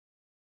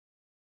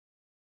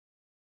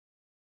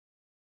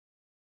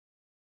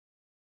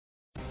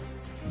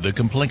The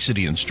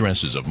complexity and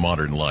stresses of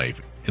modern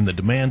life and the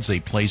demands they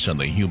place on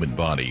the human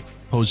body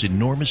pose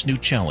enormous new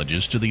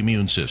challenges to the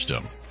immune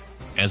system.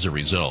 As a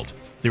result,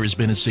 there has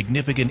been a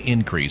significant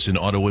increase in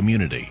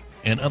autoimmunity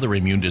and other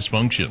immune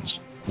dysfunctions,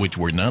 which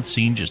were not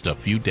seen just a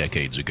few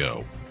decades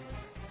ago.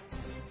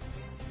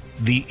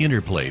 The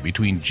interplay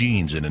between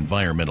genes and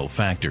environmental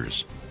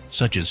factors,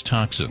 such as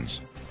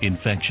toxins,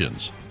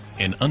 infections,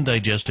 and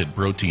undigested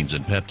proteins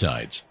and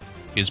peptides,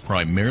 is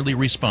primarily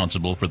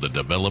responsible for the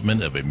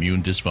development of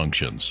immune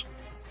dysfunctions.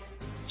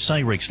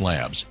 Cyrix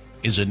Labs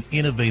is an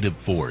innovative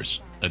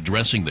force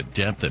addressing the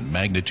depth and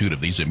magnitude of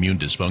these immune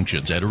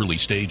dysfunctions at early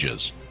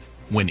stages,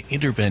 when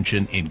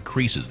intervention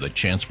increases the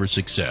chance for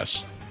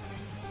success.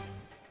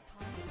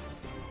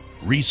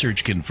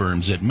 Research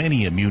confirms that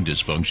many immune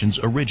dysfunctions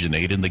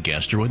originate in the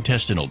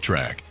gastrointestinal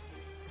tract.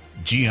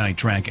 GI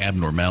tract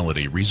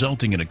abnormality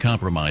resulting in a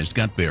compromised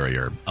gut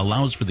barrier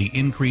allows for the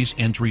increased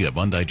entry of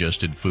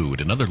undigested food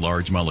and other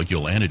large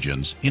molecule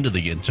antigens into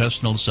the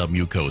intestinal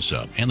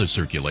submucosa and the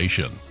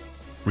circulation.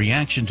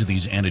 Reaction to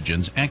these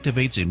antigens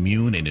activates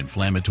immune and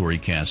inflammatory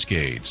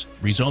cascades,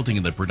 resulting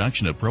in the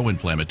production of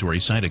pro-inflammatory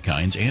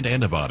cytokines and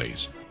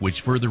antibodies,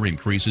 which further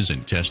increases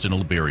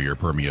intestinal barrier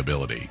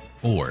permeability,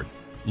 or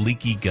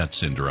leaky gut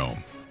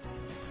syndrome.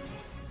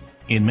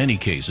 In many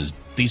cases,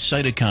 these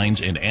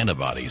cytokines and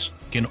antibodies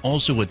can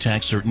also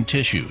attack certain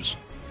tissues,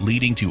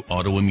 leading to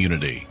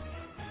autoimmunity,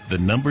 the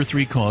number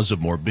 3 cause of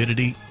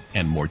morbidity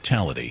and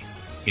mortality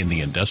in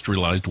the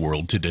industrialized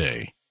world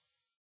today.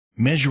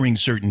 Measuring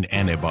certain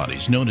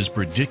antibodies, known as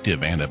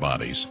predictive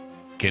antibodies,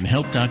 can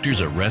help doctors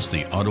arrest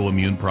the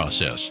autoimmune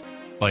process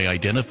by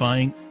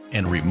identifying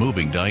and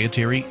removing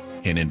dietary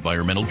and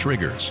environmental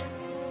triggers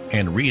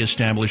and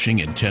reestablishing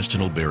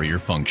intestinal barrier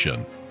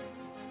function.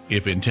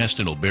 If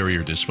intestinal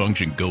barrier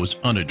dysfunction goes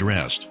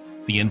unaddressed,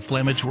 the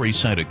inflammatory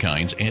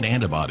cytokines and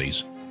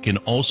antibodies can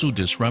also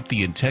disrupt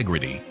the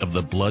integrity of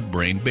the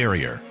blood-brain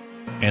barrier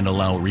and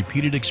allow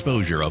repeated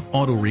exposure of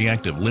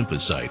autoreactive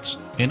lymphocytes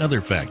and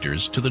other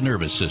factors to the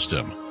nervous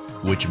system,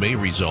 which may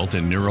result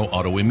in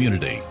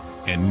neuroautoimmunity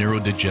and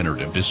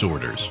neurodegenerative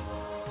disorders.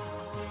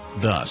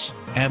 Thus,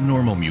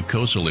 abnormal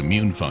mucosal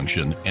immune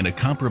function and a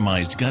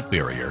compromised gut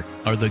barrier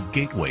are the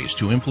gateways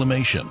to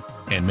inflammation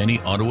and many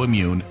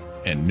autoimmune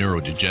and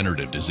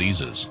neurodegenerative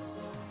diseases.